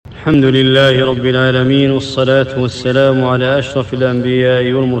الحمد لله رب العالمين، والصلاة والسلام على أشرف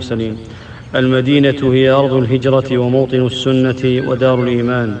الأنبياء والمرسلين. المدينة هي أرض الهجرة وموطن السنة ودار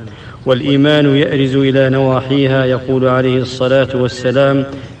الإيمان، والإيمان يأرز إلى نواحيها. يقول عليه الصلاة والسلام: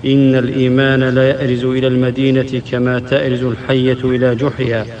 إن الإيمان لا يأرز إلى المدينة كما تأرز الحية إلى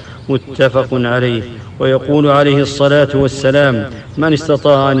جحرها، متفق عليه. ويقول عليه الصلاة والسلام: من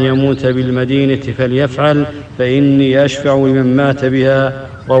استطاع أن يموت بالمدينة فليفعل، فإني أشفع لمن مات بها،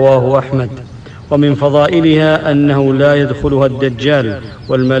 رواه أحمد. ومن فضائلها أنه لا يدخلها الدجال،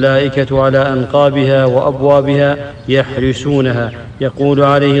 والملائكة على أنقابها وأبوابها يحرسونها. يقول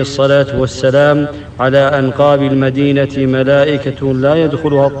عليه الصلاة والسلام: على أنقاب المدينة ملائكة لا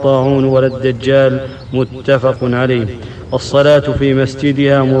يدخلها الطاعون ولا الدجال، متفق عليه. الصلاة في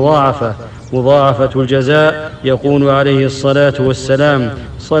مسجدها مضاعفة الجزاء. يقول عليه الصلاة والسلام: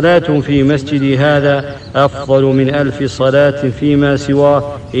 صلاة في مسجد هذا أفضل من 1000 صلاة فيما سواه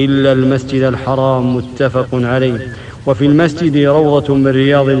إلا المسجد الحرام، متفق عليه. وفي المسجد روضة من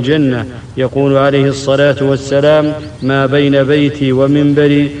رياض الجنة. يقول عليه الصلاة والسلام: ما بين بيتي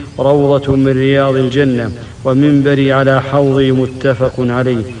ومنبري روضة من رياض الجنة، ومنبري على حوضي، متفق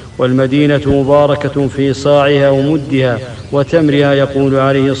عليه. والمدينة مباركة في صاعها ومدها وتمرها. يقول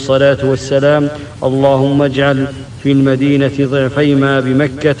عليه الصلاة والسلام: اللهم اجعل في المدينة ضعفي ما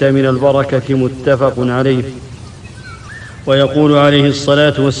بمكة من البركة، متفق عليه. ويقول عليه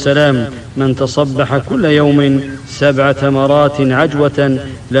الصلاة والسلام: من تصبح كل يوم 7 تمرات عجوة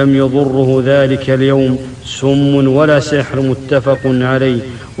لم يضره ذلك اليوم سم ولا سحر، متفق عليه.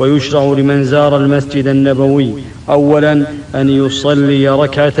 ويشرع لمن زار المسجد النبوي أولا أن يصلي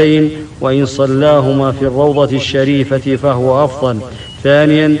ركعتين، وإن صلاهما في الروضة الشريفة فهو أفضل.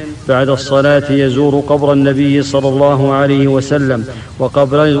 ثانيا، بعد الصلاة يزور قبر النبي صلى الله عليه وسلم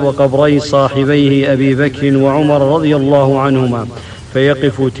وقبري صاحبيه أبي بكر وعمر رضي الله عنهما،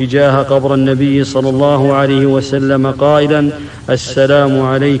 فيقف تجاه قبر النبي صلى الله عليه وسلم قائلا: السلام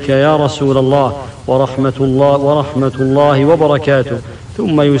عليك يا رسول الله ورحمة الله وبركاته،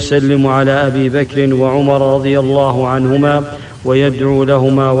 ثم يسلم على أبي بكر وعمر رضي الله عنهما ويدعو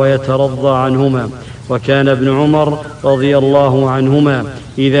لهما ويترضى عنهما. وكان ابن عمر رضي الله عنهما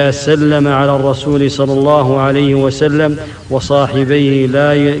إذا سلم على الرسول صلى الله عليه وسلم وصاحبيه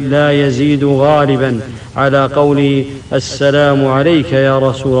لا يزيد غالبا على قوله: السلام عليك يا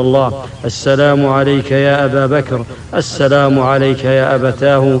رسول الله، السلام عليك يا أبا بكر، السلام عليك يا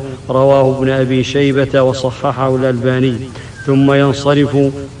أبتاه، رواه ابن أبي شيبة وصححه الألباني. ثم ينصرف.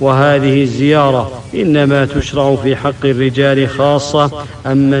 وهذه الزيارة إنما تشرع في حق الرجال خاصة،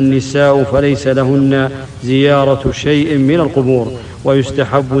 أما النساء فليس لهن زيارة شيء من القبور.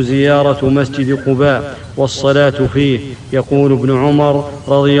 ويستحب زيارة مسجد قباء والصلاة فيه. يقول ابن عمر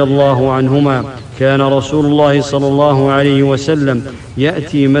رضي الله عنهما: كان رسول الله صلى الله عليه وسلم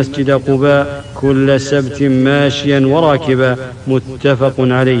يأتي مسجد قباء كل سبت ماشيا وراكبا، متفق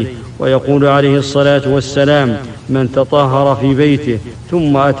عليه. ويقول عليه الصلاة والسلام: من تطهر في بيته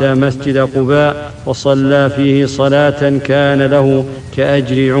ثم أتى مسجد قباء وصلى فيه صلاة كان له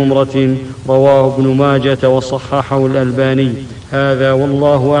كأجر عمرة، رواه ابن ماجة وصححه الألباني. هذا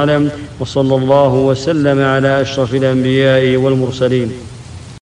والله أعلم، وصلى الله وسلم على أشرف الأنبياء والمرسلين.